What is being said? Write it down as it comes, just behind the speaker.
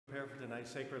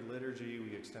tonight's sacred liturgy,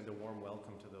 we extend a warm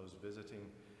welcome to those visiting.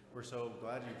 We're so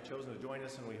glad you've chosen to join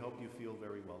us, and we hope you feel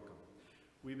very welcome.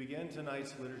 We begin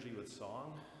tonight's liturgy with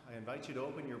song. I invite you to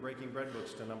open your Breaking Bread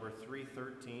books to number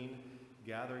 313,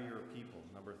 Gather Your People,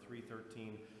 number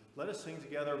 313. Let us sing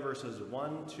together verses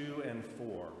 1, 2, and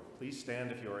 4. Please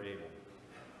stand if you are able.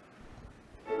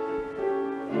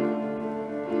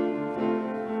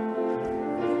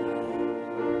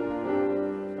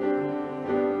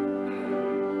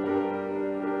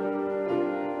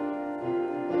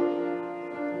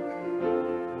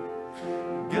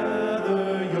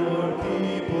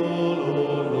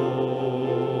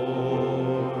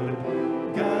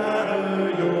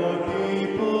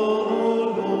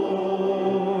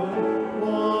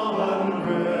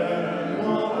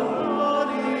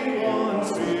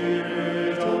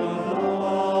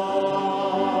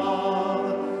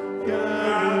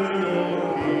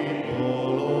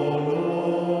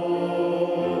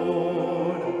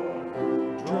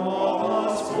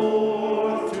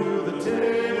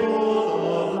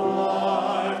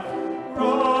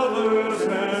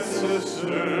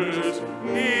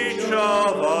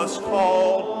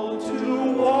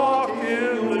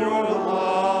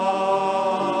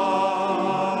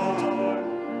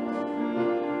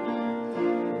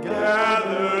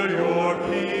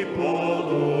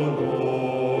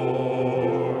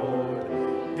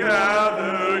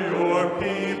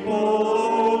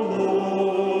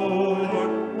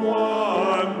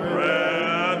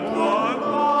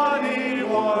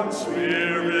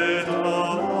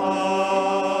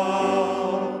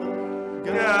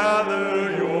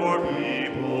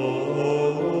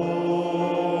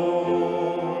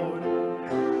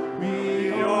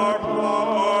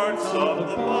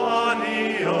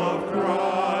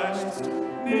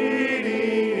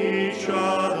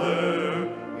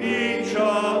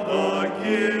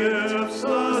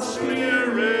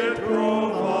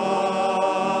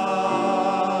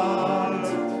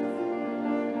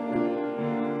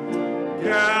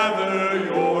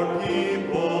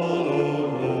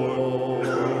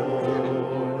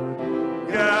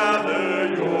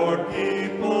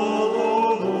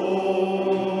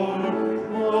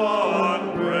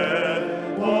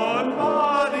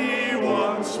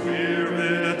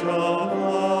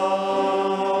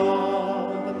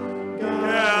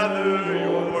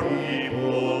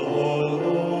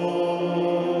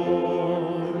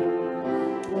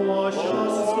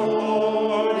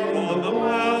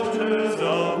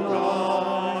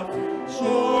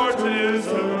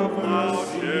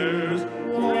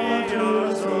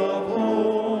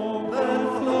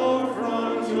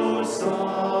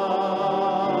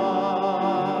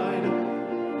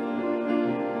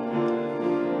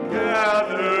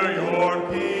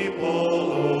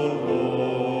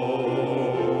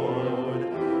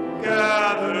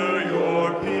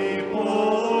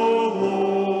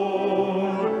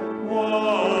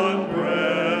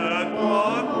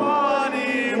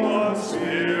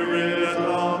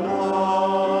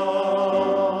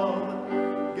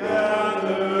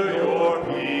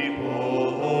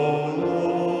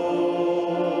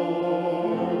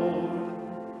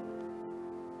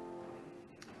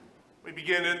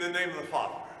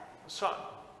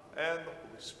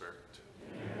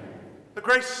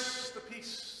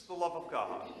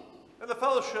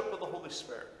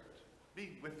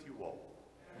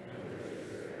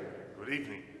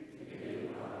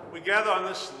 Gather on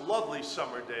this lovely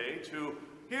summer day to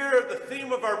hear the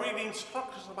theme of our readings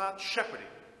talks about shepherding.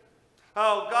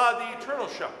 How God, the eternal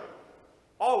shepherd,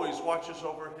 always watches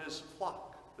over his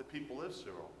flock, the people of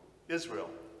Israel.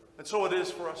 And so it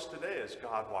is for us today as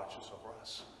God watches over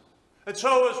us. And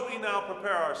so as we now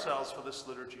prepare ourselves for this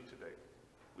liturgy today,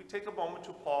 we take a moment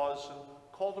to pause and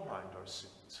call to mind our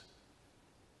sins.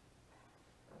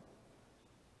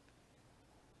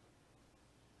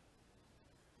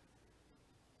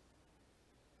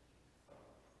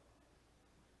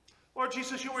 Lord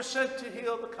Jesus, you were sent to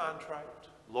heal the contrite.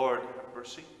 Lord, have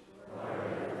mercy.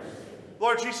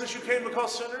 Lord Jesus, you came to call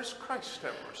sinners. Christ,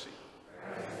 have mercy.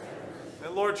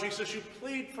 And Lord Jesus, you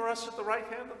plead for us at the right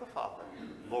hand of the Father.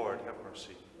 Lord, have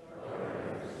mercy.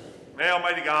 May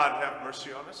Almighty God have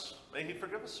mercy on us. May he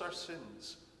forgive us our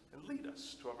sins and lead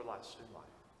us to everlasting life.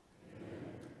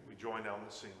 We join now in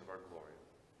the singing of our glory.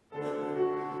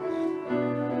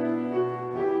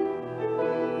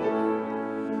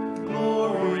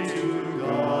 Glory to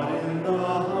God in the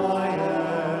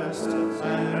highest,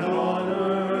 and on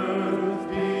earth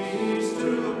peace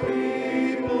to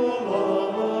people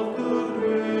of good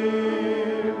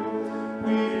will.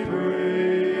 We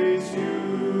praise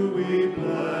you, we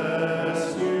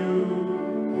bless you,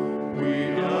 we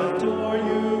adore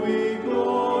you, we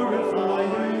glorify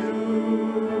you.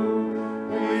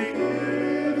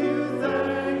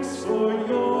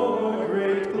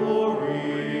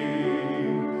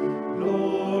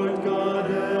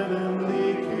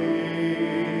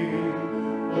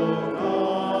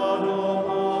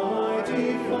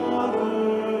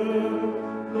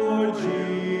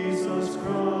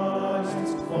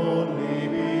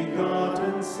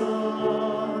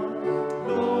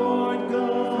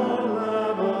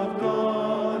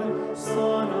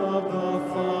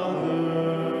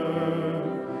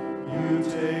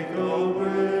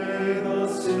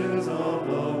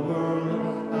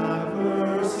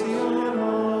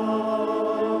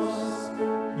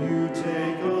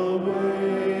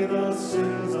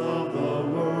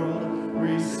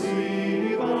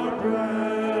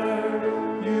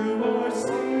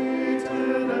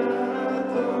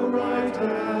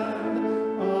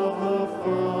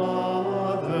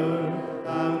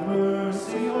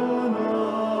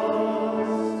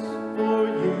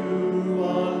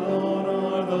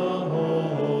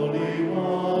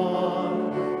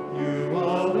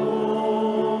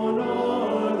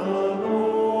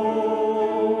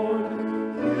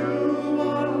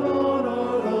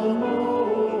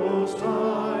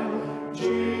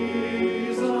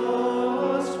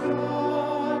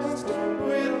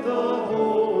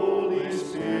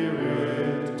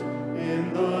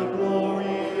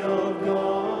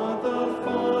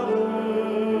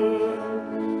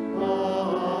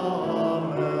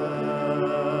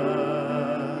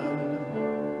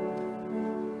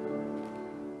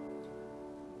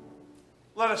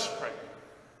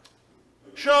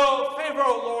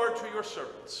 to your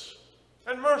servants,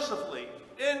 and mercifully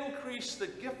increase the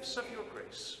gifts of your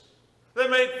grace. They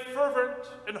made fervent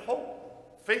in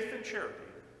hope, faith, and charity.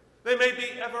 They may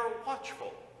be ever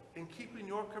watchful in keeping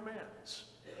your commands.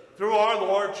 Through our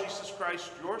Lord Jesus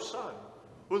Christ, your Son,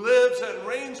 who lives and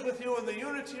reigns with you in the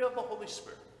unity of the Holy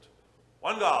Spirit,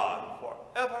 one God,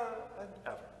 forever and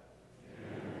ever.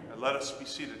 Amen. And let us be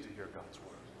seated to hear God's word.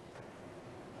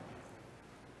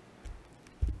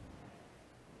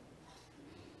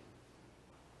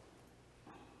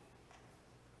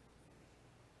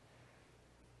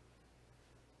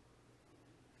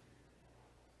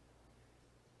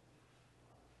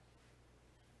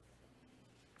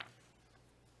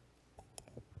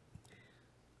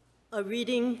 A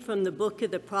reading from the book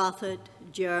of the prophet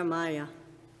Jeremiah.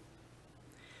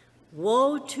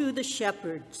 Woe to the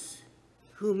shepherds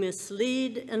who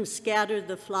mislead and scatter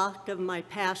the flock of my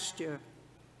pasture,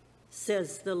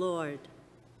 says the Lord.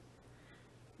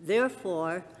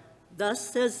 Therefore,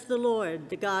 thus says the Lord,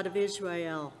 the God of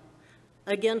Israel,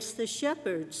 against the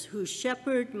shepherds who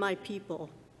shepherd my people.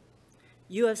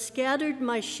 You have scattered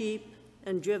my sheep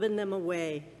and driven them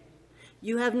away.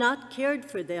 You have not cared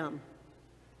for them,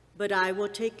 but I will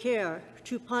take care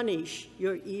to punish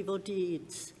your evil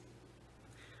deeds.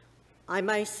 I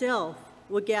myself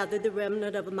will gather the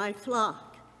remnant of my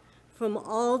flock from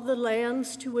all the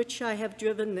lands to which I have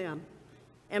driven them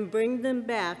and bring them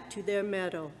back to their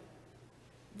meadow.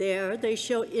 There they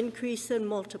shall increase and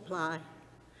multiply.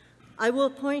 I will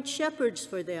appoint shepherds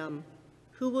for them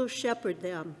who will shepherd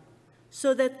them,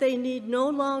 so that they need no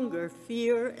longer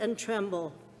fear and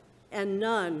tremble, and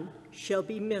none shall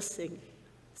be missing,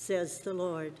 says the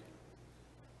Lord.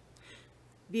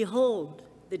 Behold,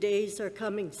 the days are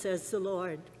coming, says the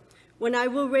Lord, when I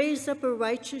will raise up a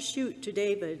righteous shoot to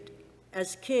David.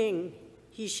 As king,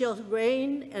 he shall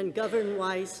reign and govern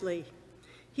wisely.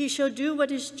 He shall do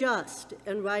what is just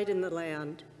and right in the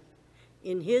land.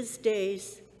 In his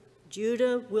days,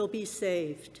 Judah will be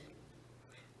saved.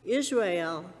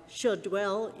 Israel shall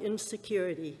dwell in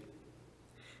security.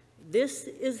 This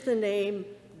is the name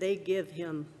they give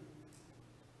him: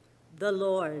 the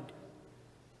Lord,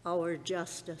 our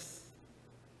justice.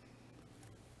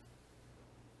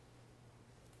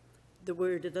 The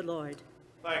word of the Lord.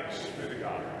 Thanks be to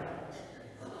God.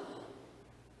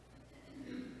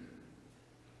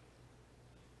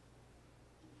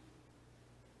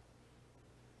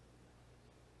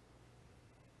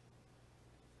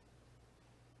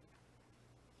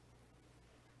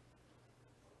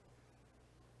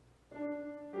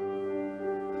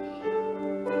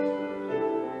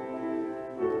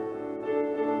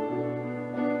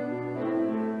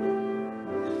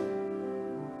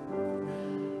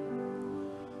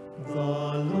 The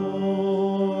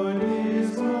Lord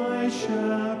is my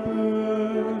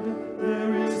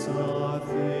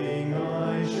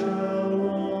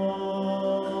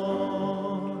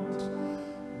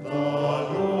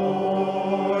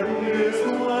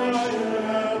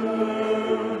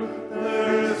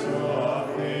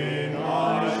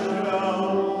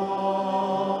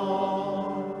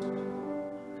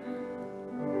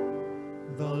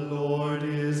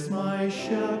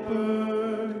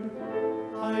shepherd.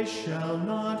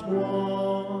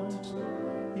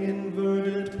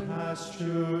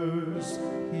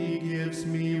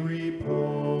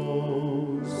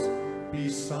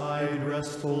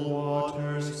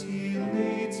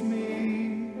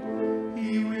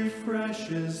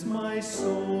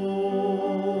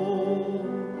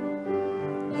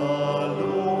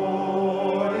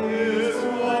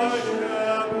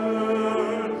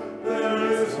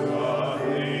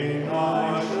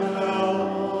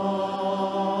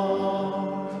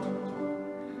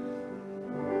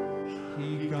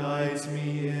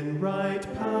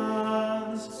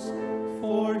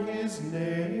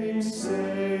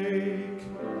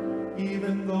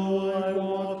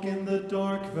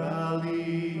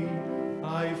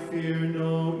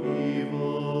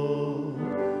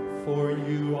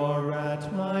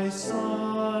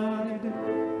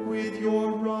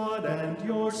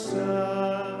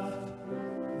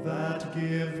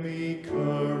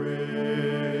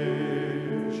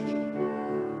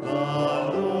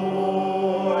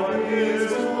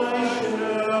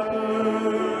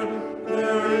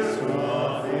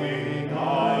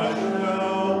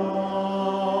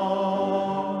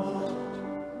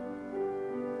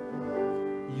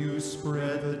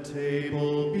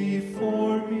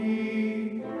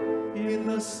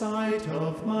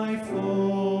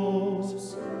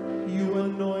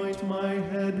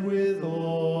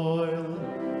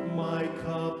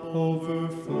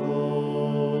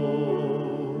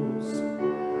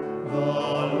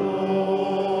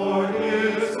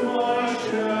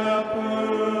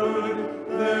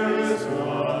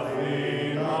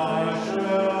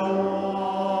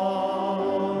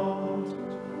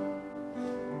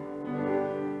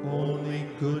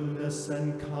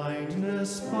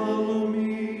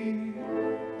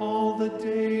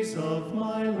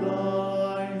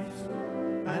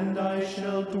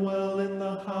 dwell in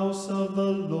the house of the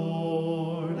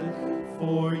Lord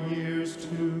for years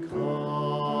to come.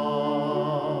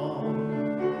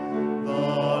 The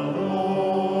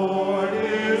Lord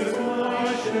is my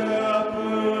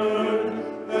shepherd,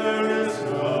 there is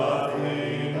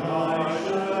nothing I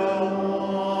shall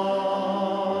want.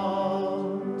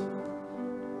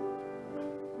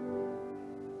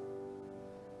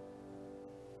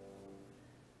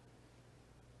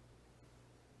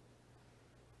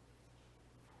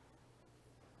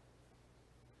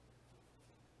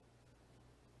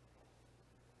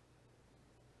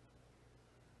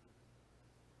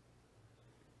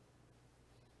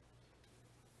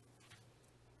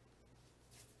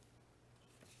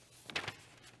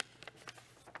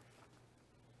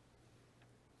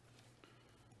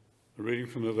 A reading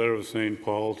from the letter of St.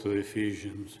 Paul to the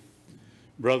Ephesians.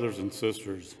 Brothers and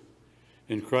sisters,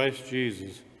 in Christ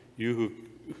Jesus, you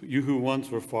who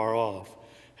once were far off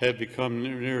have become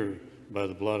near by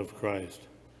the blood of Christ.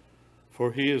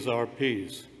 For he is our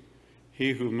peace,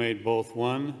 he who made both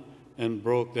one and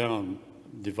broke down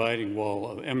the dividing wall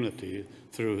of enmity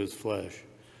through his flesh,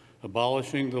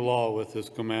 abolishing the law with his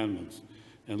commandments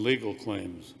and legal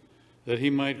claims, that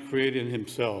he might create in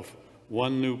himself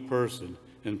one new person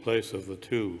in place of the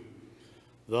two,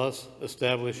 thus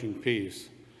establishing peace,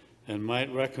 and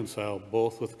might reconcile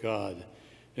both with God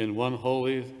in one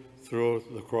holy through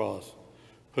the cross,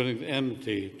 putting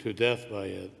enmity to death by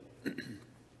it.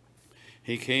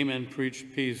 He came and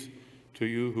preached peace to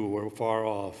you who were far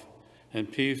off,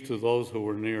 and peace to those who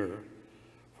were near.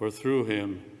 For through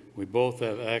him we both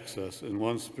have access in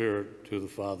one Spirit to the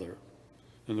Father.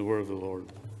 In the word of the Lord.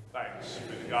 Thanks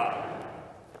be to God.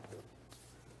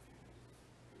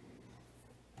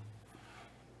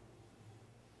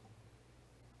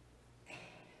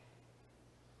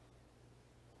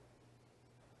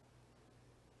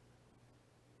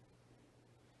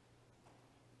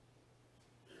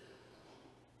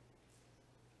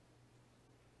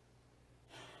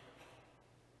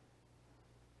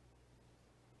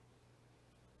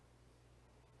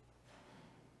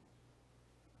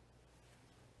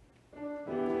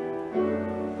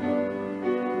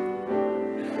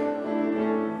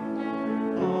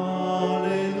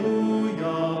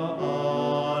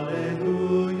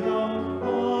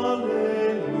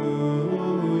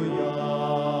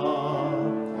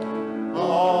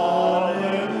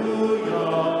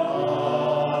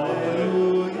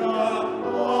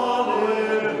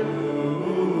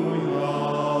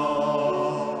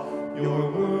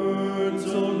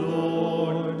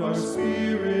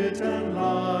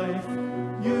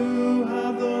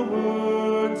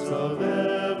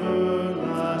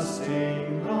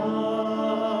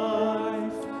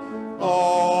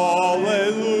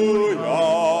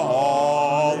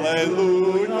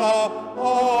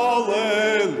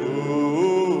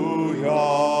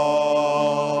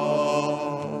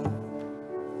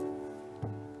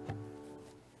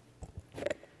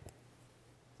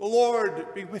 The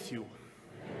Lord be with you.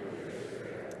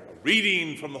 A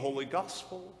reading from the Holy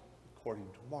Gospel according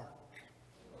to Mark.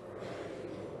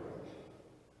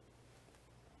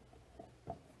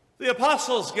 The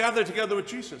apostles gathered together with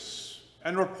Jesus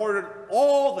and reported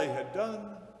all they had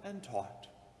done and taught.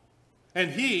 And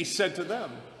he said to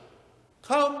them,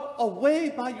 "Come away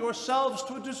by yourselves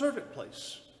to a deserted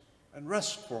place and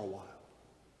rest for a while."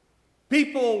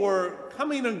 People were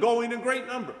coming and going in great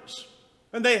numbers,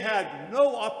 and they had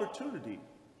no opportunity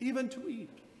even to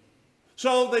eat.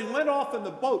 So they went off in the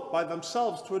boat by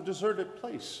themselves to a deserted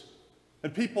place,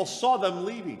 and people saw them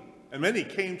leaving, and many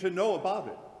came to know about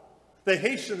it. They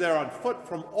hastened there on foot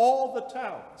from all the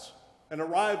towns and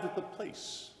arrived at the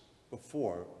place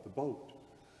before the boat.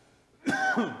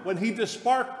 When he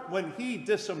disembarked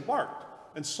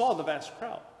and saw the vast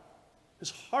crowd,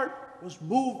 his heart was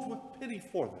moved with pity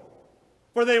for them,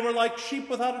 for they were like sheep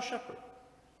without a shepherd.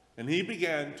 And he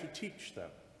began to teach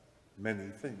them many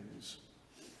things.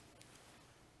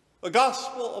 The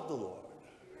Gospel of the Lord.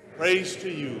 Praise to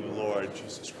you, Lord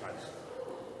Jesus Christ.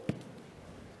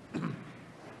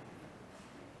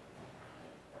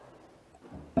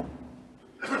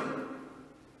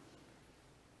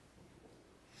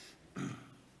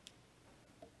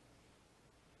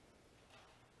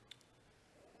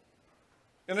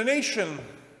 In a nation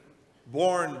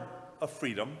born of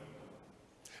freedom,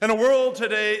 in a world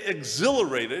today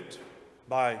exhilarated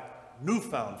by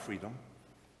newfound freedom,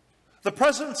 the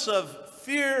presence of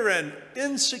fear and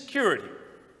insecurity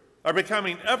are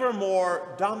becoming ever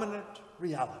more dominant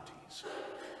realities.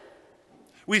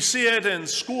 We see it in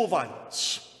school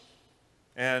violence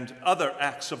and other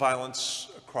acts of violence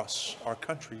across our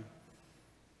country.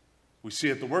 We see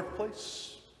it at the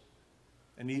workplace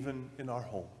and even in our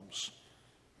homes.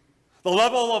 The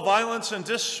level of violence and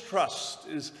distrust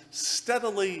is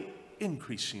steadily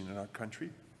increasing in our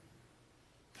country.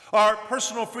 Our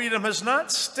personal freedom has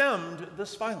not stemmed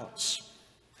this violence.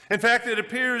 In fact, it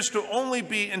appears to only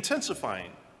be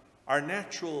intensifying our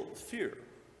natural fear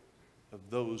of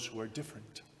those who are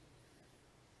different.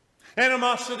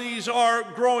 Animosities are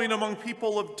growing among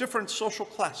people of different social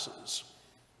classes: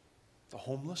 the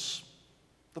homeless,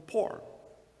 the poor,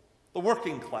 the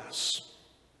working class,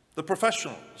 the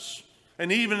professionals, and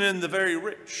even in the very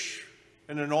rich,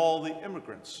 and in all the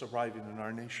immigrants arriving in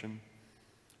our nation.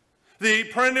 The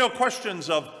perennial questions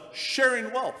of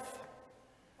sharing wealth,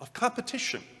 of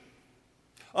competition,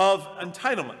 of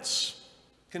entitlements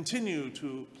continue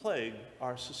to plague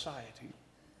our society.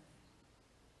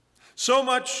 So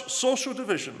much social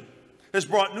division has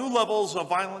brought new levels of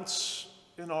violence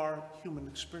in our human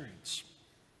experience.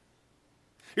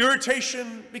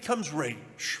 Irritation becomes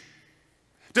rage.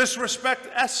 Disrespect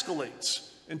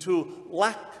escalates into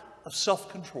lack of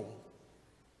self-control.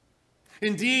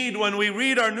 Indeed, when we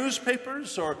read our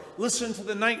newspapers or listen to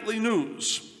the nightly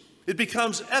news, it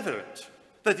becomes evident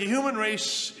that the human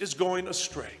race is going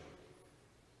astray,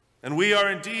 and we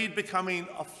are indeed becoming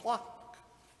a flock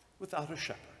without a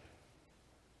shepherd.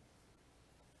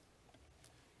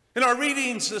 In our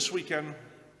readings this weekend,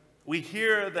 we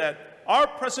hear that our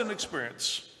present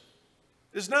experience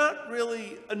is not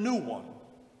really a new one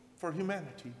for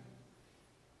humanity.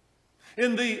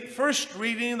 In the first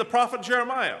reading, the prophet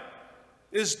Jeremiah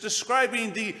is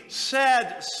describing the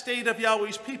sad state of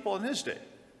Yahweh's people in his day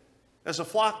as a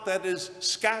flock that is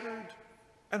scattered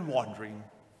and wandering,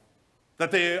 that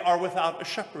they are without a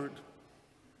shepherd.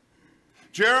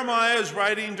 Jeremiah is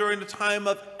writing during the time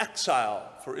of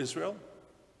exile for Israel,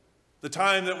 the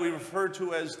time that we refer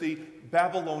to as the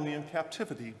Babylonian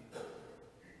captivity.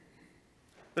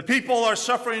 The people are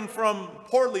suffering from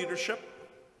poor leadership,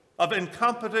 of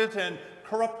incompetent and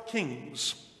corrupt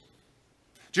kings.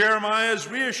 Jeremiah is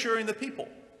reassuring the people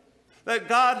that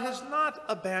God has not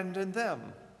abandoned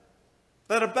them,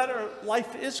 that a better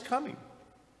life is coming,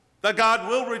 that God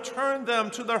will return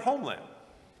them to their homeland,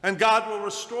 and God will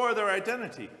restore their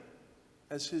identity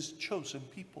as his chosen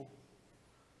people.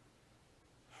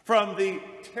 From the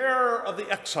terror of the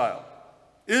exile,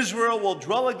 Israel will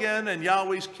dwell again in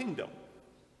Yahweh's kingdom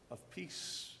of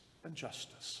peace and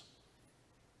justice.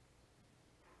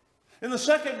 In the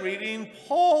second reading,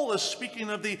 Paul is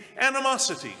speaking of the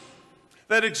animosity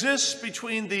that exists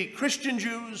between the Christian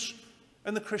Jews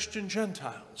and the Christian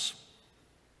Gentiles.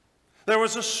 There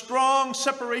was a strong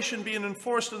separation being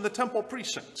enforced in the temple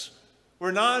precincts,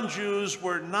 where non-Jews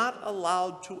were not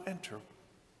allowed to enter.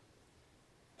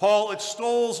 Paul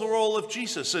extols the role of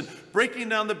Jesus in breaking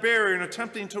down the barrier and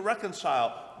attempting to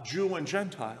reconcile Jew and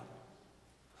Gentile.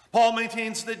 Paul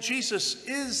maintains that Jesus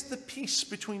is the peace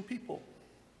between people,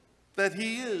 that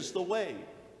he is the way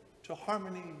to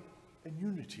harmony and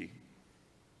unity,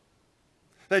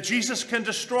 that Jesus can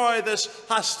destroy this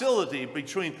hostility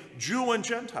between Jew and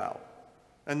Gentile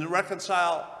and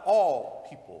reconcile all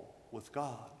people with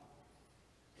God.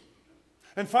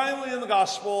 And finally, in the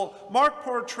gospel, Mark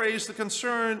portrays the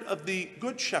concern of the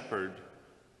Good Shepherd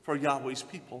for Yahweh's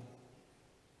people.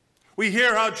 We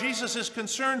hear how Jesus is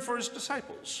concerned for his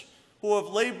disciples who have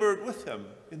labored with him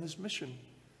in his mission.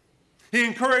 He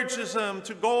encourages them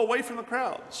to go away from the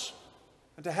crowds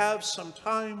and to have some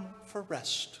time for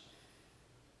rest.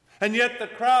 And yet the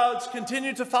crowds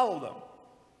continue to follow them,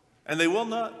 and they will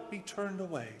not be turned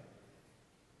away.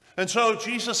 And so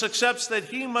Jesus accepts that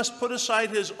he must put aside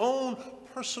his own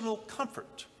personal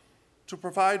comfort to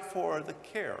provide for the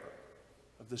care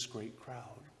of this great crowd.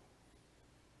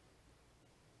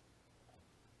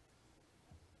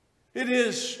 It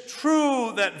is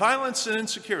true that violence and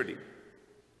insecurity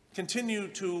continue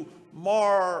to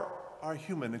mar our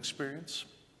human experience.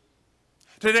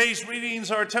 Today's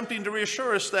readings are attempting to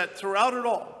reassure us that throughout it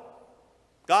all,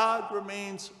 God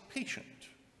remains patient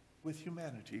with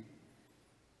humanity.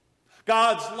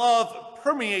 God's love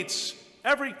permeates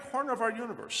every corner of our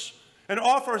universe and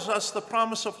offers us the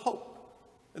promise of hope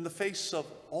in the face of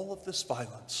all of this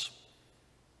violence.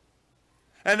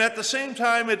 And at the same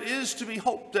time, it is to be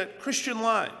hoped that Christian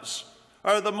lives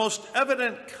are the most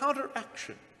evident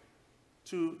counteraction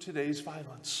to today's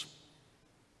violence.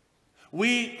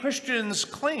 We Christians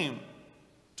claim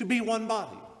to be one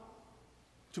body,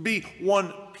 to be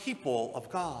one people of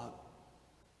God.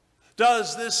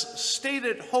 Does this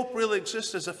stated hope really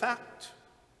exist as a fact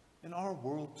in our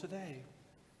world today?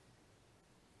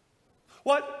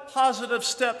 What positive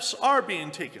steps are being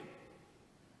taken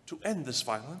to end this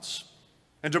violence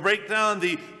and to break down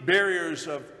the barriers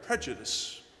of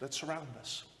prejudice that surround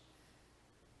us?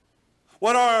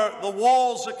 What are the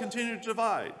walls that continue to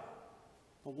divide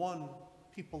the one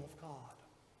people of God?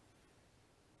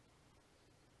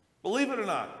 Believe it or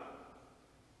not,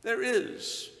 there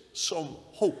is some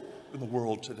hope in the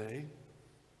world today.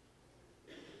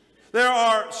 There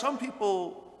are some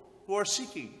people who are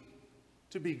seeking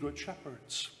to be good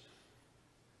shepherds.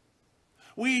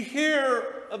 We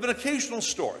hear of an occasional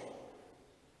story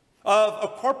of a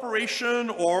corporation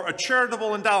or a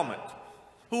charitable endowment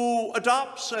who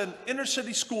adopts an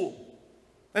inner-city school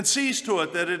and sees to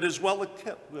it that it is well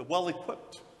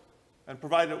equipped and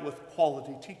provided with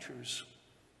quality teachers.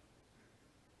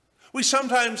 We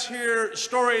sometimes hear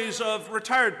stories of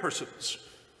retired persons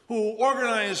who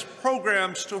organize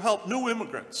programs to help new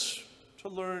immigrants to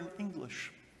learn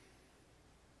English.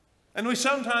 And we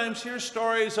sometimes hear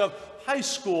stories of high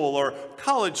school or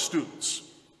college students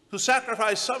who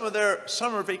sacrifice some of their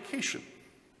summer vacation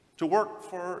to work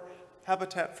for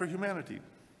Habitat for Humanity,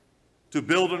 to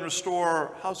build and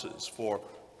restore houses for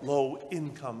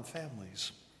low-income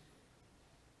families.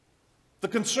 The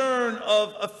concern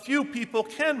of a few people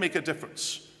can make a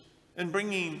difference in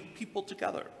bringing people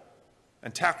together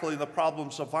and tackling the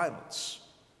problems of violence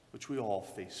which we all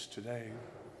face today.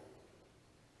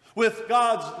 With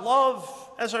God's love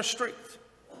as our strength,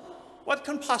 what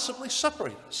can possibly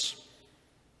separate us?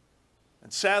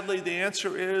 And sadly, the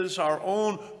answer is our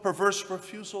own perverse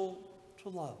refusal to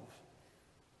love,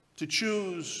 to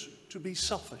choose to be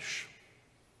selfish.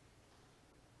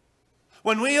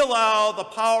 When we allow the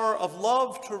power of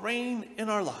love to reign in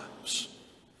our lives,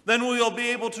 then we will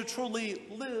be able to truly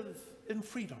live in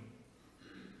freedom.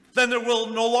 Then there will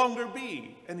no longer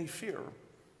be any fear.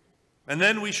 And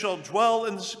then we shall dwell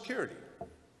in the security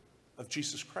of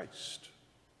Jesus Christ,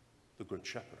 the Good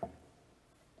Shepherd.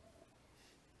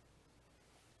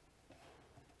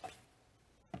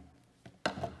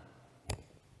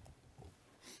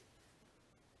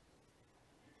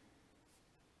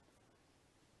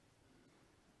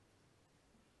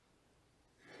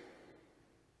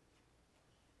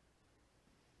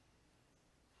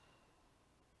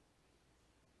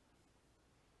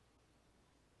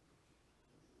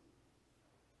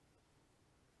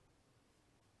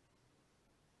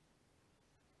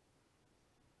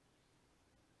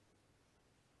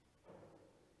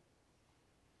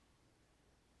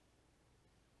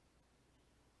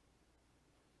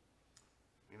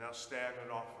 We now stand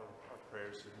and offer our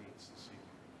prayers and needs this evening.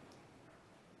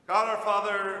 God our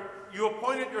Father, you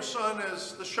appointed your Son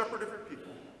as the shepherd of your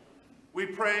people. We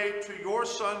pray to your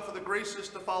Son for the graces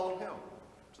to follow him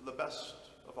to the best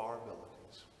of our abilities.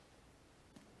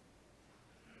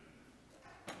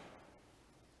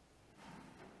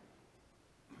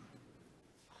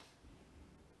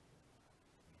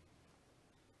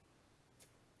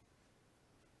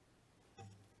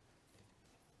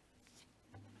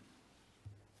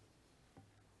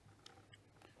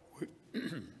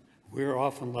 We are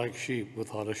often like sheep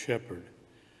without a shepherd.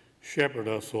 Shepherd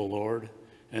us, O Lord,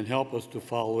 and help us to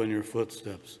follow in your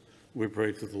footsteps. We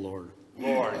pray to the Lord.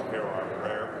 Lord, hear our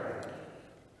prayer.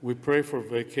 We pray for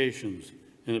vacations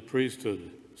in the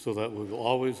priesthood so that we will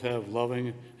always have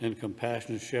loving and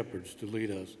compassionate shepherds to lead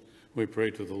us. We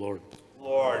pray to the Lord.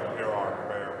 Lord, hear our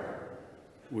prayer.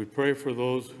 We pray for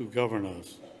those who govern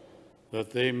us,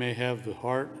 that they may have the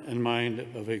heart and mind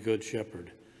of a good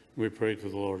shepherd. We pray to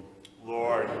the Lord.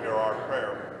 Lord, hear our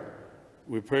prayer.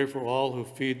 We pray for all who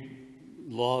feed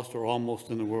lost or almost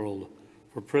in the world,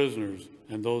 for prisoners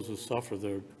and those who suffer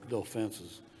their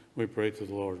offenses. We pray to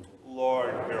the Lord. Lord,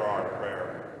 hear our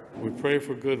prayer. We pray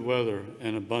for good weather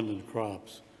and abundant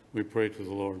crops. We pray to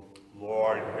the Lord.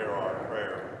 Lord, hear our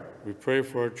prayer. We pray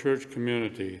for our church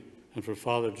community and for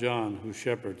Father John, who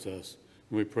shepherds us.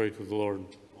 We pray to the Lord.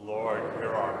 Lord, hear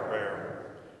our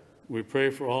prayer. We pray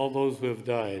for all those who have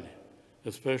died,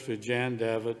 especially Jan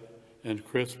Davitt and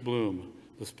Chris Bloom,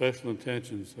 the special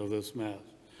intentions of this Mass.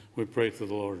 We pray to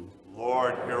the Lord.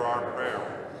 Lord, hear our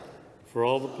prayer. For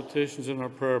all the petitions in our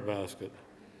prayer basket,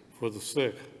 for the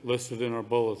sick listed in our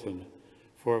bulletin,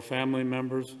 for our family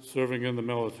members serving in the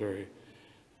military,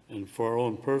 and for our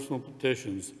own personal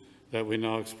petitions that we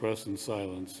now express in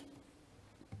silence.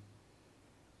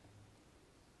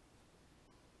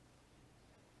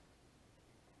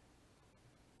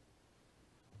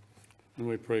 And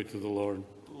we pray to the Lord.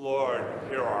 Lord,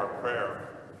 hear our prayer.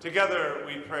 Together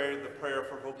we pray the prayer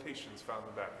for vocations found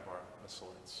in the back of our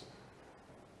missals.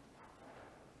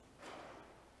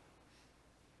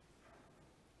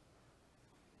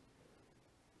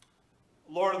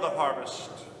 Lord of the harvest,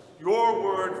 your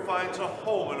word finds a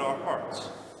home in our hearts,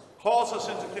 calls us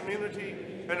into community,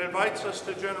 and invites us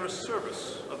to generous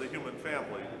service of the human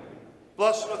family.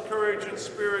 Bless with courage and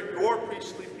spirit your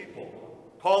priestly people,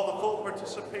 called to full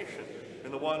participation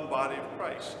in the one body of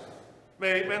Christ.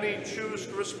 May many choose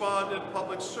to respond in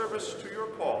public service to your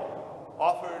call,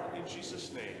 offered in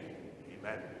Jesus' name.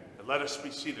 Amen. And let us be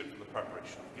seated for the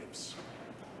preparation of gifts.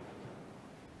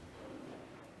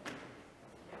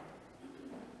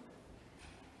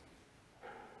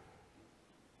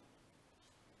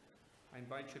 I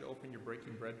invite you to open your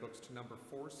Breaking Bread books to number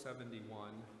 471.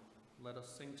 Let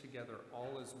us sing together,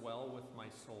 All Is Well With My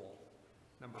Soul.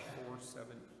 Number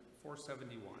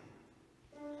 471.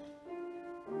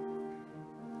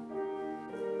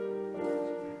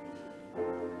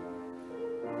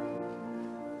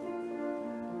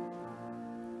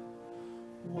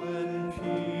 When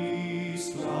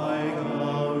peace like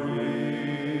a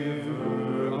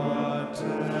river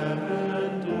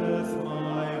attendeth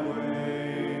my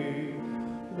way,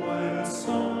 when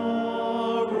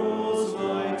sorrows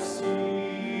like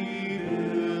sea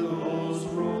billows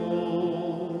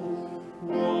roll,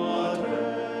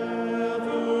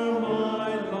 whatever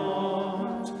my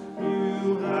lot,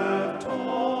 you have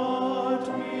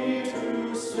taught me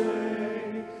to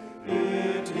say,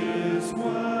 it is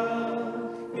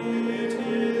well, it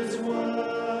is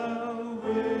well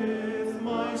with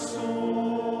my soul.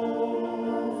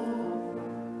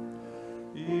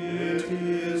 It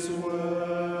is well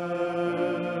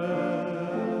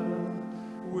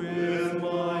with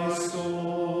my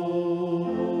soul.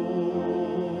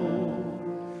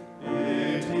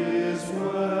 It is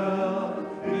well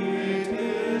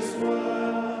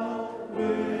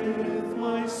with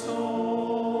my soul.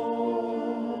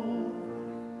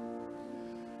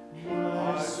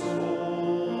 My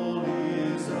soul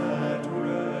is at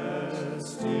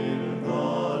rest in the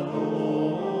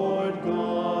Lord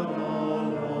God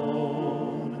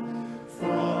alone.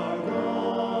 From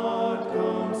God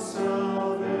comes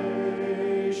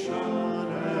salvation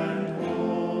and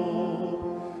hope.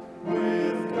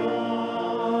 With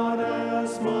God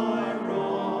as my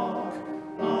rock,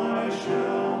 I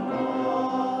shall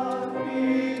not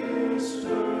be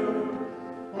disturbed.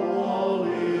 All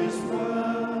is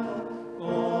well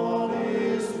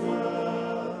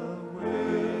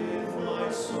with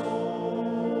my soul.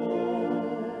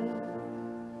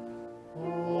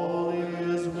 All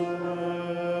is well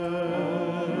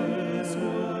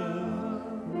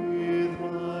with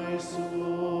my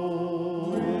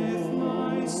soul. With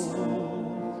my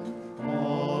soul.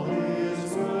 All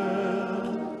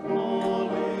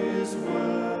is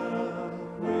well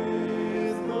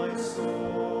with my soul.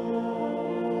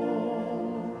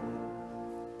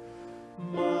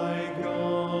 My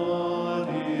God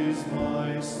is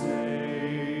my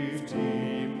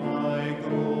safety, my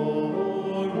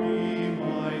glory,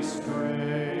 my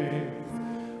strength,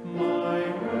 my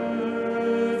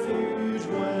refuge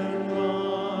when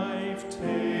life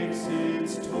takes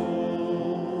its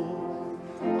toll.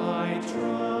 I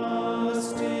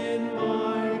trust in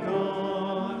my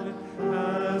God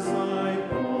as I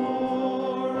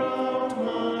pour out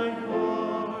my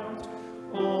heart.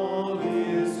 All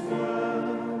is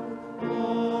well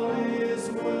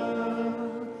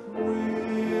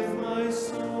with my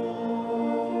soul.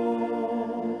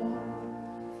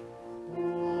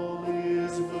 All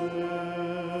is well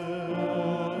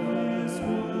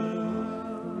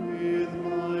with my soul. With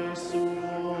my soul.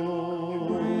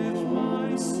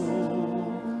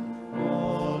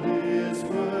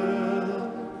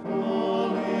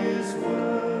 All is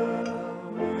well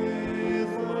with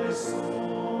my soul.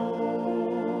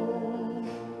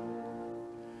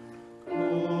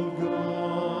 Oh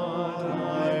God,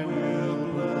 I will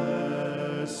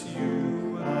bless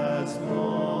you as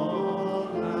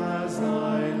long as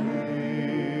I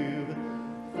live,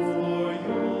 for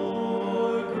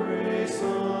your grace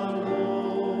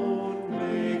alone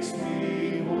makes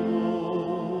me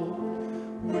whole.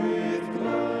 With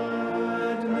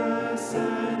gladness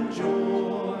and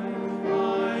joy,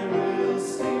 I will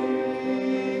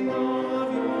sing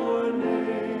of your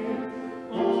name.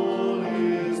 All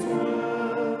is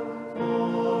well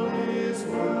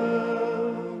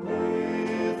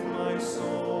with my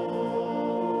soul.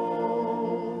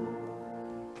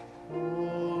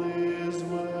 All is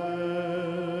well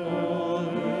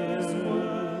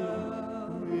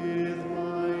with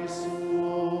my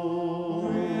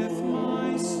soul. With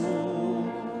my soul.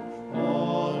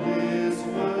 All is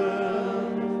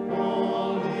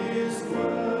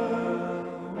well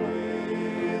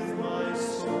with my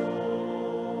soul.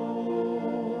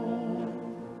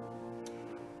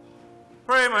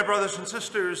 Pray, my brothers and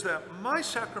sisters, that my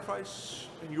sacrifice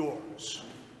and yours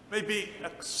may be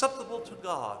acceptable to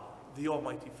God, the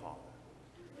Almighty Father.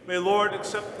 May Lord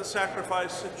accept the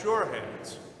sacrifice at your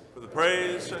hands for for the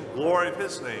praise and glory of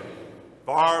his name,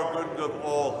 for our good and of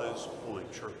all his holy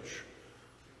church.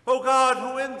 O God,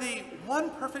 who in the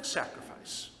one perfect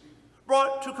sacrifice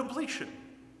brought to completion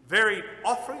very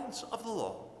offerings of the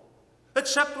law,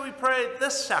 accept, we pray,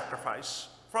 this sacrifice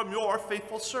from your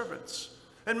faithful servants,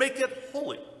 and make it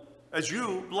holy as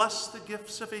you bless the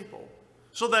gifts of Abel,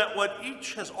 so that what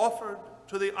each has offered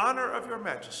to the honor of your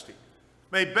majesty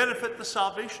may benefit the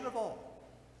salvation of all,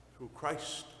 through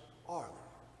Christ our Lord.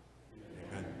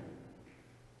 Amen.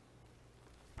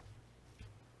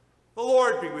 The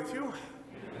Lord be with you.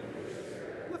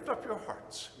 Lift up your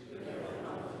hearts.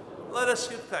 Let us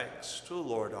give thanks to the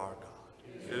Lord our God.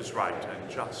 It is right and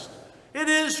just. It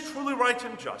is truly right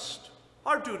and just,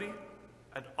 our duty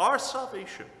and our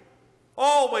salvation,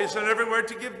 always and everywhere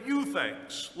to give you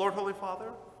thanks, Lord, Holy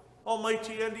Father,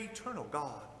 almighty and eternal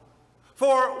God.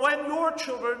 For when your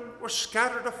children were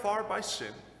scattered afar by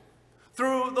sin,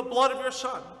 through the blood of your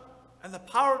Son and the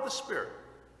power of the Spirit,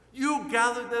 you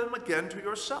gathered them again to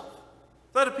yourself,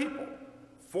 that a people,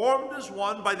 formed as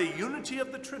one by the unity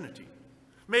of the Trinity,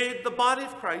 made the body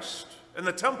of Christ and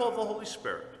the temple of the Holy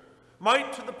Spirit,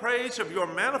 might, to the praise of your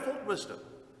manifold wisdom,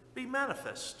 be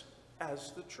manifest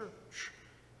as the church.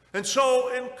 And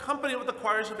so, in company with the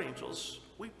choirs of angels,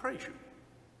 we praise you,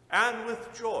 and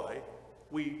with joy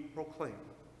we proclaim.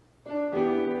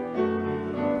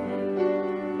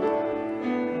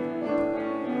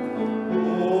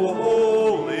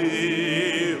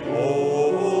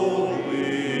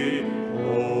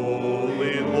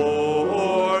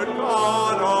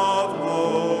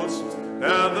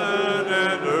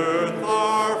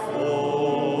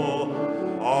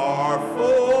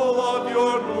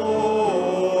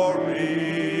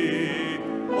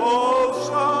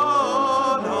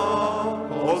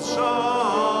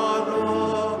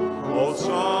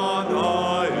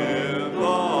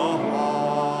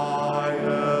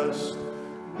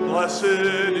 Blessed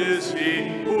is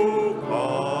he who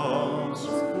comes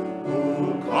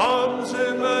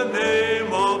in the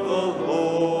name of the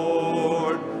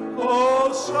Lord.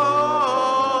 Hosanna,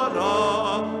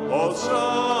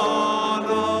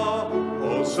 Hosanna,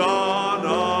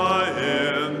 Hosanna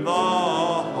in the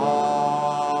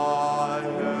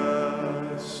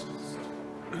highest.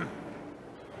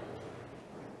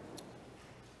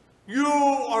 You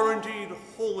are indeed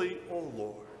holy, O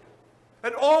Lord,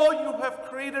 and all you have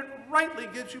created rightly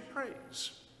gives you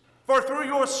praise. For through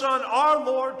your Son, our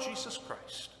Lord Jesus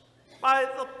Christ, by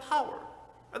the power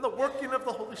and the working of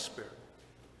the Holy Spirit,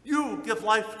 you give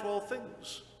life to all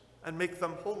things and make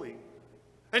them holy.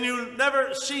 And you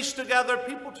never cease to gather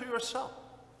people to yourself,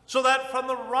 so that from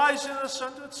the rising of the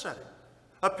sun to its setting,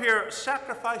 a pure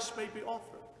sacrifice may be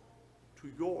offered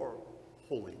to your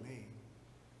holy name.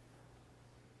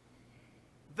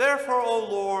 Therefore, O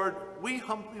Lord, we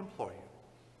humbly implore you,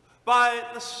 by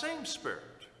the same Spirit,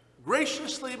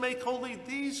 graciously make holy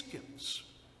these gifts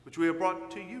which we have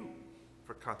brought to you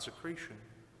for consecration,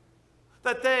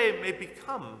 that they may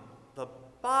become the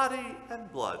body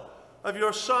and blood of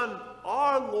your Son,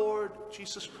 our Lord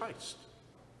Jesus Christ,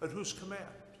 at whose command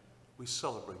we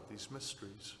celebrate these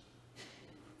mysteries.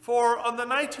 For on the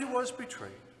night he was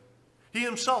betrayed, he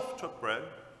himself took bread,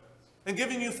 and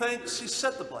giving you thanks, he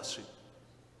said the blessing,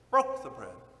 broke the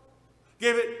bread,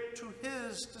 gave it to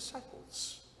his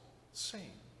disciples,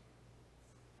 saying,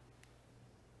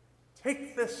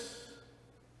 "Take this,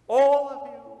 all of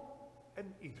you,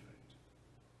 and eat of it.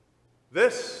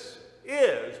 This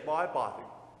is my body,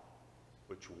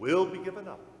 which will be given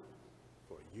up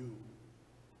for you."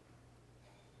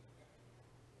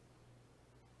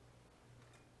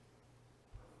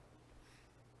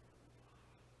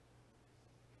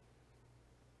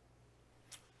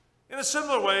 In a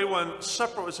similar way, when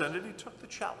supper was ended, he took the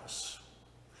chalice,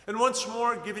 and once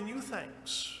more giving you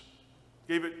thanks,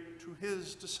 gave it to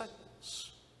his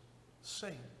disciples,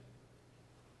 saying,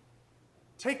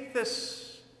 "Take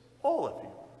this, all of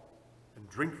you, and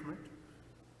drink from it,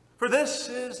 for this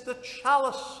is the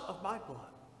chalice of my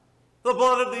blood, the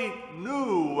blood of the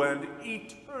new and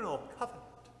eternal covenant,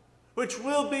 which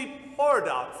will be poured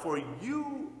out for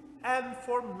you and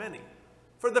for many,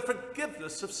 for the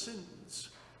forgiveness of sins.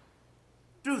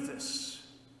 Do this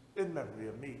in memory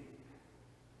of me."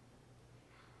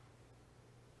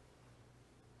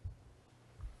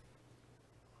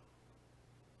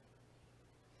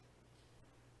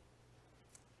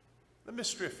 The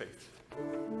mystery of faith.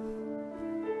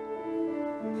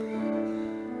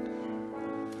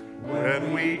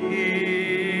 When we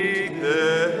eat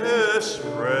this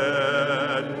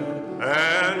bread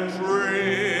and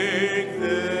drink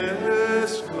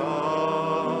this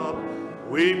cup,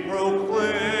 we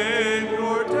proclaim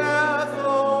your death,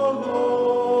 O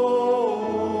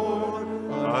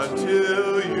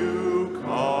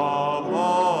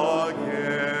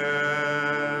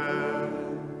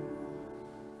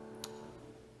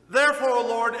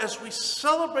as we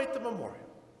celebrate the memorial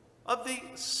of the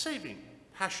saving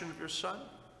passion of your Son,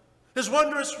 his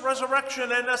wondrous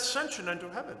resurrection and ascension into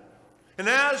heaven, and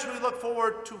as we look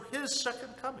forward to his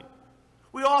second coming,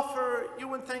 we offer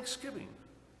you in thanksgiving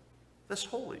this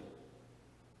holy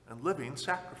and living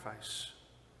sacrifice.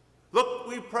 Look,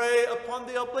 we pray, upon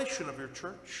the oblation of your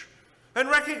church, and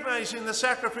recognizing the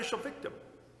sacrificial victim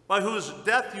by whose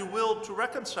death you willed to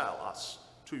reconcile us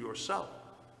to yourself.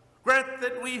 Grant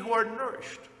that we who are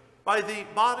nourished by the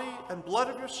body and blood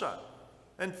of your Son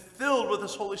and filled with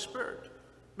his Holy Spirit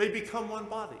may become one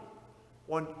body,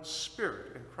 one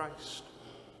spirit in Christ.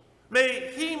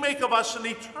 May he make of us an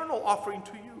eternal offering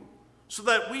to you, so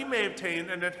that we may obtain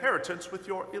an inheritance with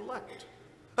your elect,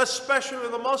 especially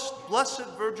with the most blessed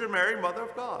Virgin Mary, Mother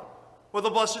of God, with the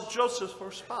blessed Joseph,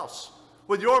 her spouse,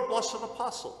 with your blessed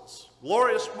apostles,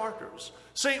 glorious martyrs,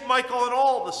 Saint Michael and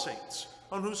all the saints,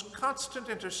 on whose constant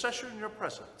intercession in your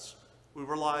presence we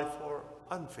rely for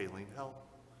unfailing help.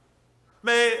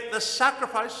 May the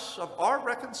sacrifice of our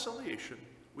reconciliation,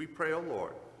 we pray, O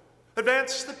Lord,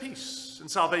 advance the peace and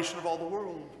salvation of all the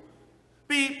world.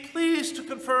 Be pleased to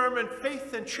confirm in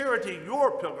faith and charity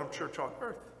your pilgrim church on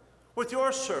earth, with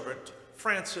your servant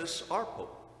Francis, our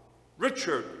Pope,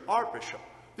 Richard, our Bishop,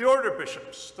 the order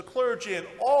bishops, the clergy, and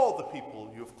all the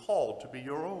people you have called to be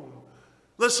your own.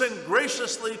 Listen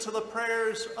graciously to the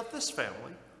prayers of this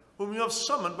family, whom you have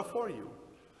summoned before you.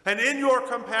 And in your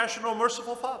compassion, O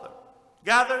merciful Father,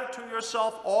 gather to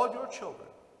yourself all your children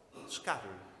scattered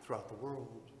throughout the world.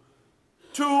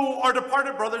 To our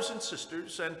departed brothers and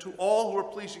sisters, and to all who are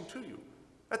pleasing to you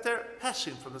at their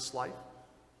passing from this life,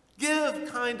 give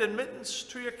kind admittance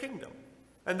to your kingdom,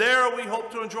 and there we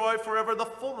hope to enjoy forever the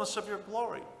fullness of your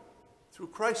glory. Through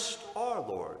Christ our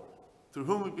Lord, through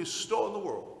whom we bestow on the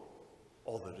world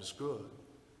all that is good.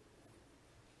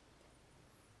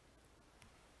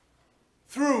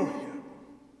 Through him,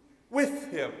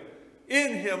 with him,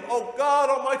 in him, O God,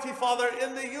 Almighty Father,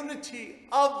 in the unity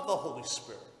of the Holy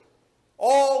Spirit,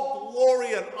 all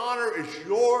glory and honor is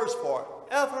yours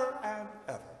forever and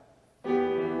ever.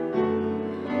 Amen, amen,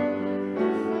 amen.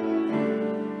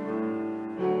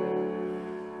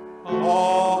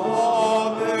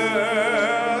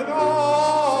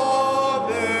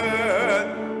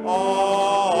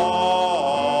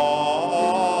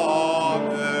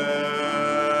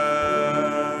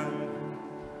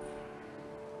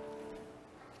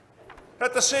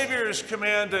 At the Savior's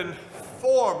command and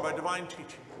formed by divine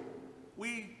teaching,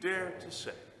 we dare to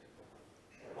say,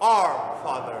 Our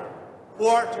Father, who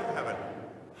art in heaven,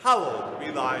 hallowed be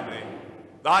thy name.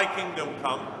 Thy kingdom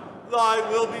come, thy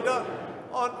will be done,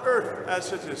 on earth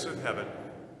as it is in heaven.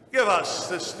 Give us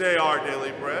this day our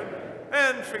daily bread,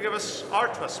 and forgive us our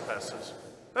trespasses,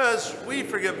 as we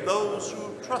forgive those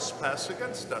who trespass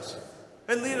against us.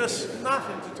 And lead us not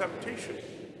into temptation,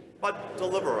 but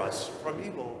deliver us from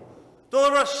evil.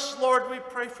 Deliver us, Lord, we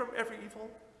pray, from every evil.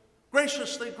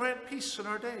 Graciously grant peace in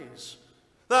our days,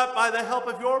 that by the help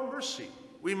of your mercy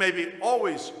we may be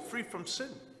always free from sin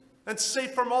and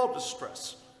safe from all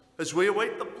distress, as we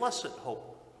await the blessed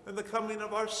hope and the coming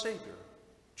of our Savior,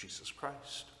 Jesus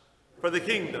Christ. For the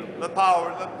kingdom, the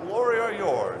power, and the glory are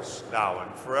yours, now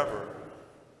and forever.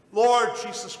 Lord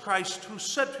Jesus Christ, who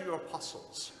said to your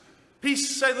apostles,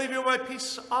 Peace I leave you, my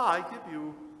peace I give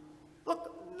you.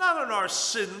 Look not on our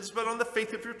sins, but on the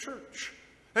faith of your church,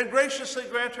 and graciously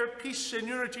grant her peace and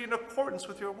unity in accordance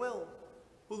with your will,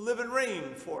 who live and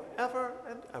reign forever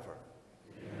and ever.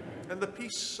 Amen. And the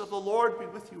peace of the Lord be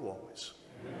with you always.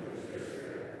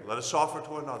 Let us offer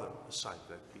to another a sign of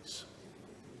that peace.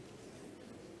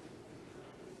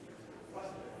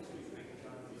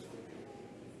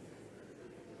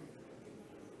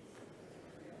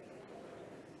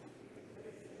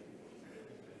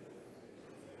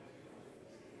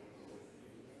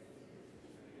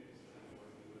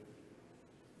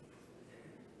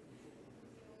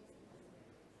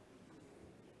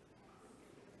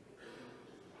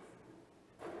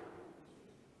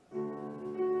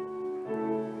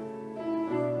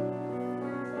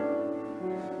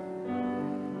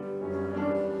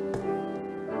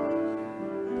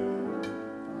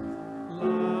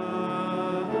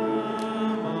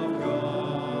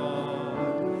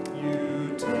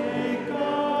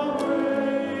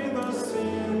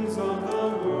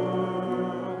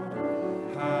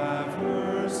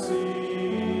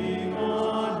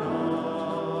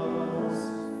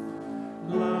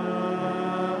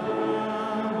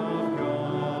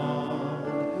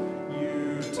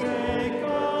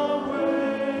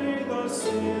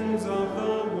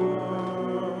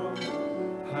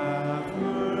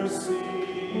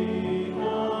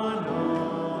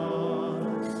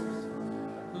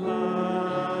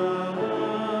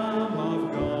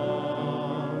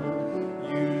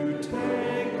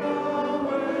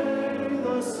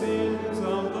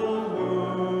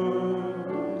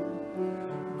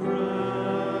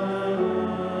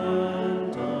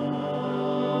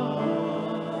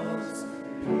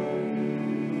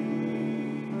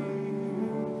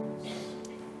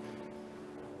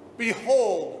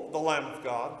 Behold the Lamb of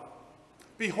God.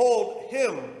 Behold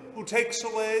him who takes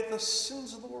away the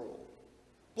sins of the world.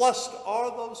 Blessed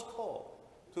are those called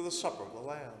to the supper of the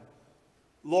Lamb.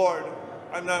 Lord,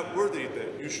 I'm not worthy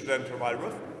that you should enter my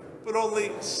roof, but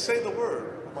only say the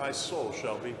word, and my soul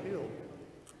shall be healed.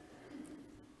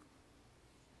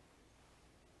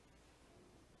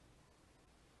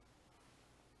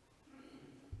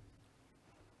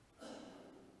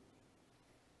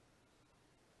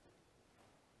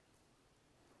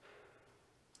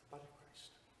 Body of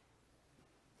Christ.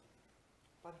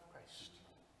 Body of Christ.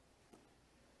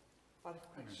 Body of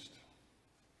Christ.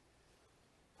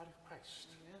 Body of Christ.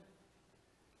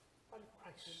 Body of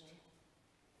Christ.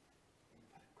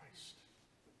 Body of Christ.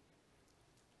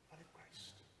 Body of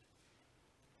Christ.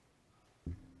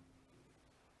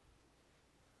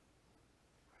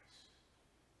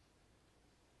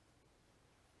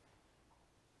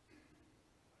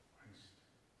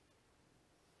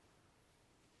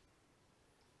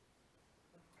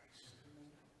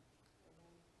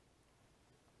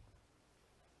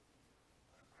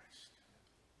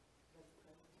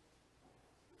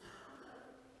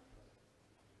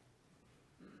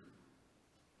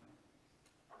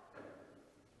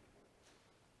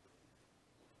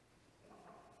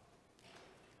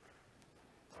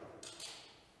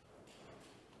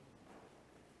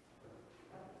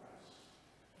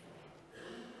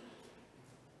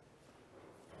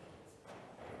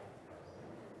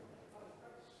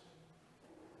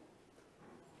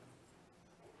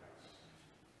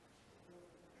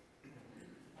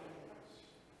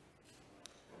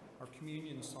 Our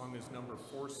communion song is number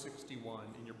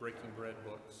 461 in your Breaking Bread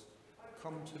books.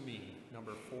 Come to Me,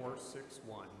 number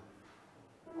 461.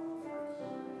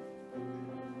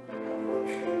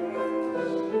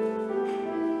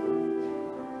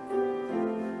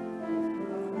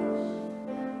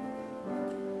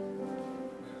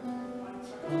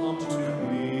 Come to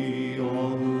me, all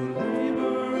who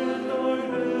labor and are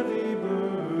heavy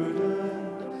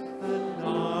burdened, and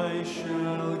I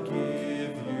shall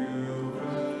give you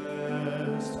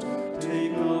rest.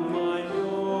 Take up my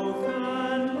yoke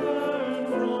and learn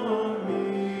from me,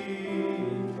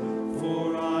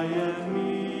 for I am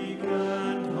meek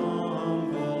and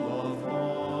humble of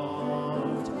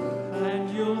heart, and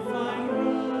you'll find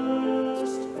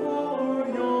rest for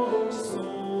your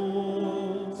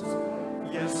souls.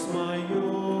 Yes, my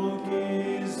yoke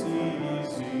is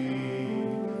easy,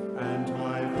 and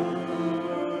my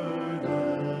burden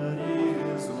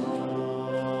is light.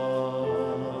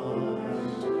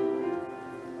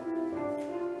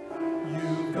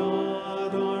 You,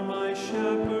 God, are my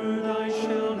shepherd, I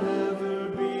shall never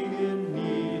be in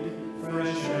need.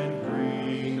 Fresh and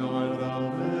green are the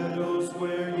meadows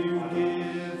where you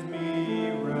give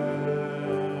me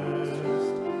rest.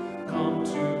 Come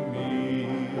to me,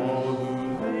 all who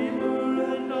labor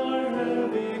and are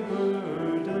heavy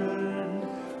burdened,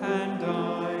 and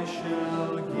I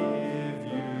shall give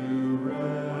you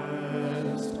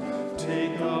rest.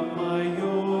 Take up my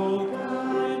yoke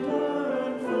and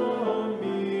learn from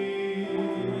me,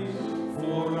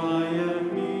 for I am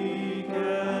meek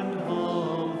and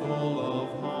humble of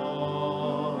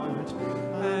heart,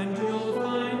 and you'll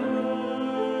find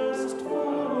rest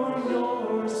for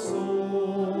your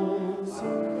souls.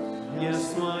 Yes,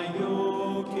 my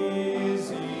yoke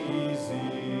is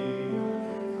easy,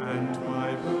 and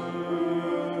my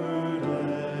burden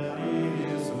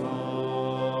is light.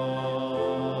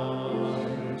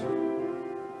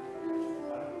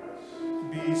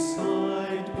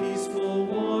 Beside peaceful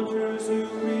waters you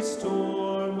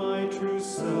restore my true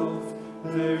self.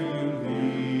 There you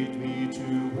lead me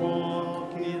to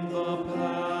walk in the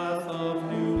path of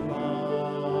new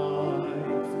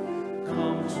life.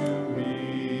 Come to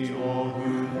me, all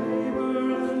who labor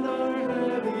and are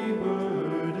heavy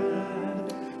burdened,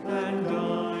 and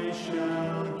I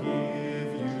shall give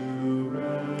you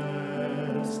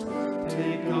rest.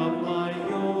 Take up my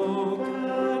yoke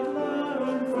and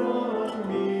learn from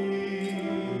me,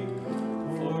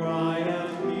 for I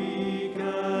am meek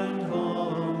and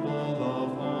humble of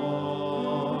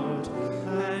heart,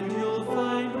 and you'll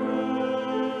find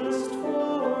rest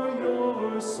for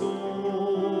your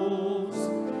souls.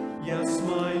 Yes,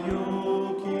 my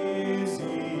yoke is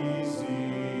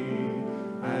easy,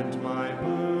 and my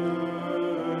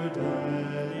burden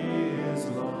is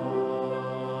light.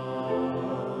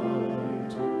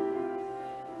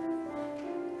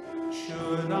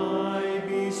 Should I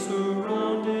be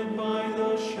surrounded by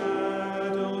the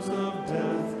shadows of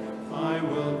death, I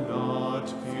will not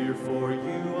fear, for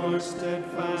you are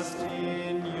steadfast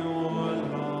in your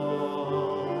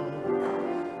love.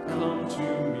 Come to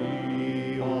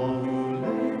me, all who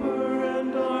labor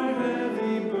and are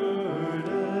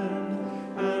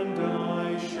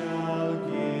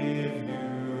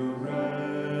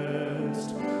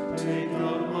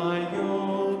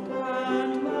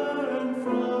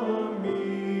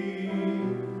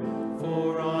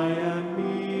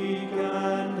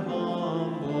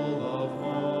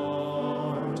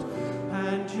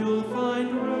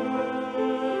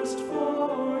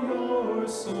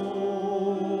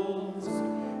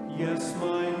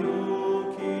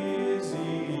yoke is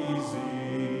easy,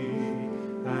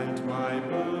 and my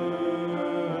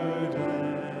burden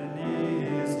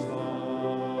is light.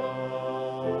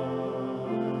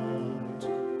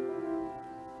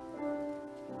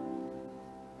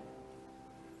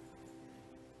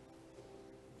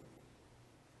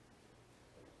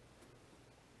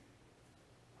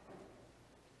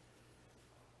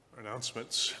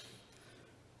 Announcements.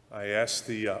 I ask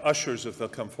the ushers if they'll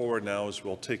come forward now as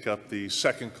we'll take up the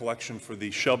second collection for the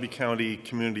Shelby County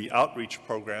Community Outreach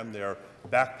Program, their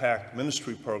backpack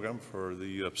ministry program for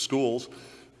the schools.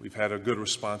 We've had a good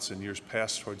response in years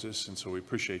past towards this, and so we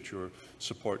appreciate your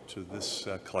support to this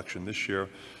collection this year.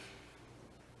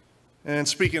 And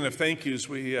speaking of thank yous,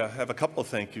 we have a couple of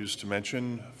thank yous to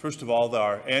mention. First of all,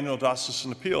 our annual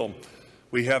diocesan appeal.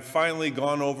 We have finally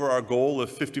gone over our goal of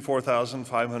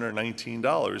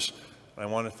 $54,519. I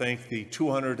want to thank the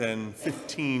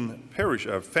 215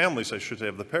 families, I should say,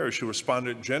 of the parish who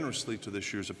responded generously to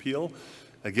this year's appeal.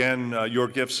 Again, your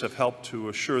gifts have helped to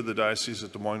assure the Diocese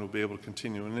of Des Moines will be able to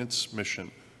continue in its mission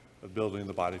of building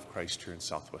the body of Christ here in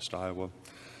Southwest Iowa.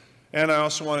 And I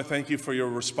also want to thank you for your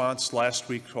response last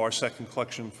week to our second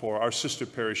collection for our sister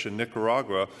parish in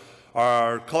Nicaragua.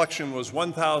 Our collection was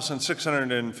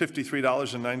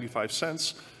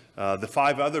 $1,653.95. The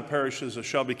 5 other parishes of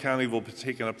Shelby County will be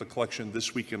taking up the collection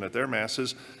this weekend at their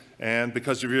masses. And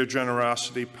because of your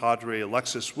generosity, Padre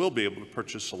Alexis will be able to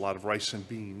purchase a lot of rice and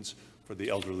beans for the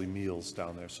elderly meals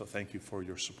down there. So thank you for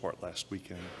your support last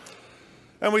weekend.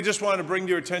 And we just want to bring to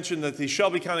your attention that the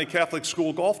Shelby County Catholic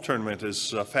School Golf Tournament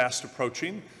is fast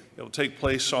approaching. It will take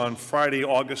place on Friday,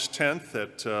 August 10th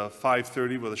at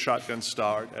 5:30 with a shotgun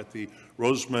start at the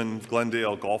Roseman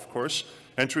Glendale Golf Course.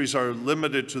 Entries are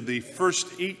limited to the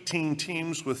first 18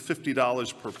 teams with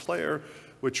 $50 per player,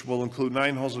 which will include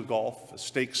 9 holes of golf, a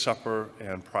steak supper,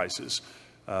 and prizes.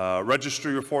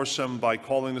 Register your foursome by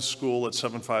calling the school at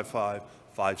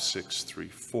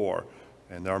 755-5634.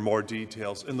 And there are more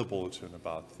details in the bulletin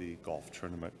about the golf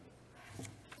tournament.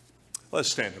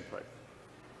 Let's stand and pray.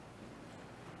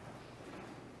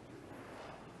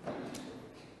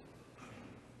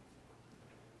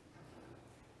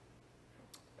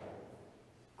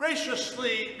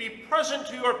 Graciously be present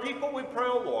to your people, we pray,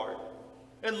 O Lord,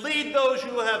 and lead those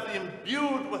you have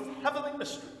imbued with heavenly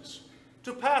mysteries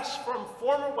to pass from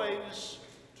former ways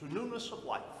to newness of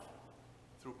life.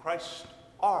 Through Christ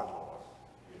our Lord.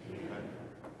 Amen.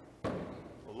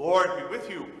 The Lord be with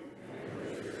you.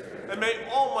 And may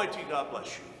Almighty God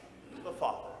bless you, the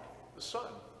Father, the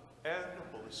Son, and the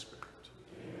Holy Spirit.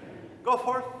 Amen. Go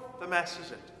forth, the Mass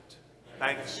is ended.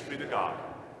 Thanks be to God.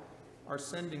 Our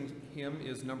sending hymn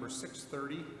is number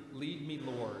 630, Lead Me,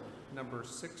 Lord, number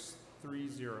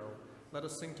 630. Let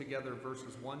us sing together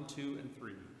verses 1, 2, and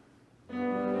 3.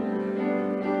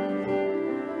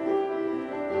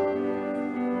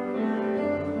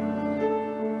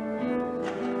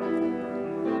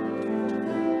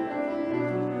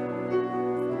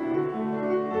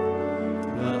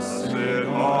 Blessed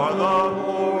are the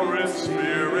poor in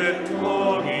spirit,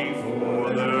 longing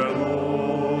for their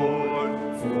Lord.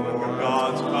 For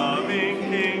God's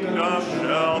coming kingdom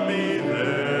shall be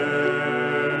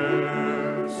theirs.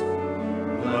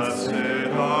 Blessed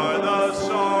are the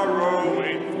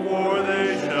sorrowing, for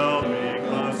they shall be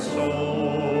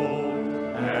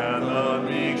consoled. And the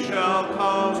meek shall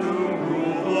come to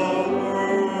rule the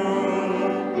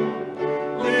world.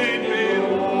 Lead me,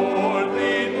 Lord,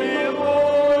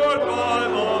 by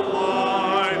the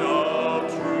light of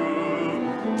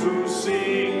truth, to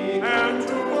seek and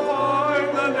to find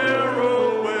the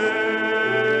narrow way.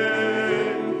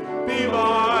 Be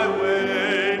my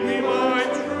way, be my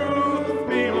truth,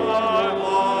 be my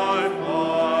life,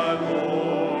 my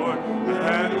Lord,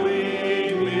 and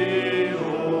lead me,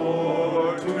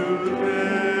 Lord,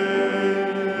 today.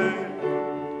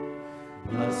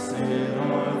 Blessed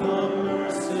are the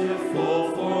merciful,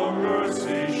 for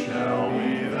mercy shall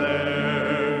be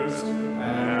theirs,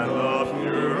 and the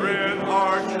pure in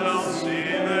heart shall see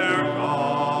their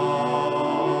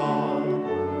God.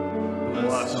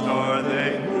 Blessed are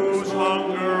they whose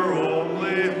hunger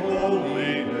only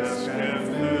holiness can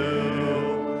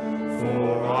fill,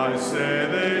 for I say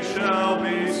they shall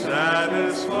be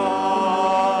satisfied.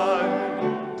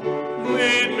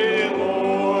 Lead me,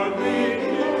 Lord,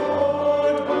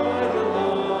 by the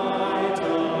light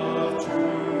of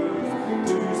truth,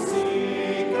 to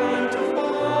seek and to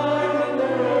find the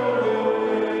narrow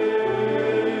way.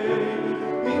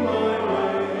 Be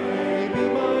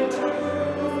my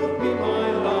truth, be my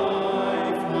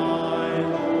life, my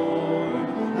Lord,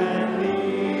 and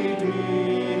lead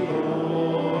me,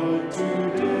 Lord,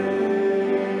 today.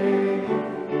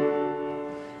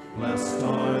 Blessed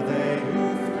are they